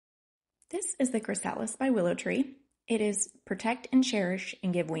This is the Chrysalis by Willowtree. It is protect and cherish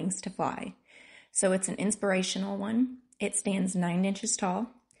and give wings to fly. So it's an inspirational one. It stands 9 inches tall.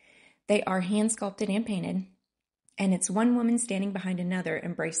 They are hand sculpted and painted. And it's one woman standing behind another,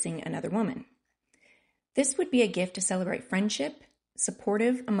 embracing another woman. This would be a gift to celebrate friendship,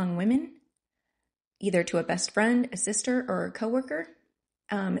 supportive among women, either to a best friend, a sister, or a coworker.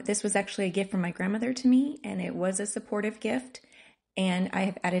 This was actually a gift from my grandmother to me, and it was a supportive gift. And I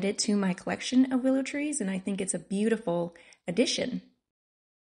have added it to my collection of willow trees, and I think it's a beautiful addition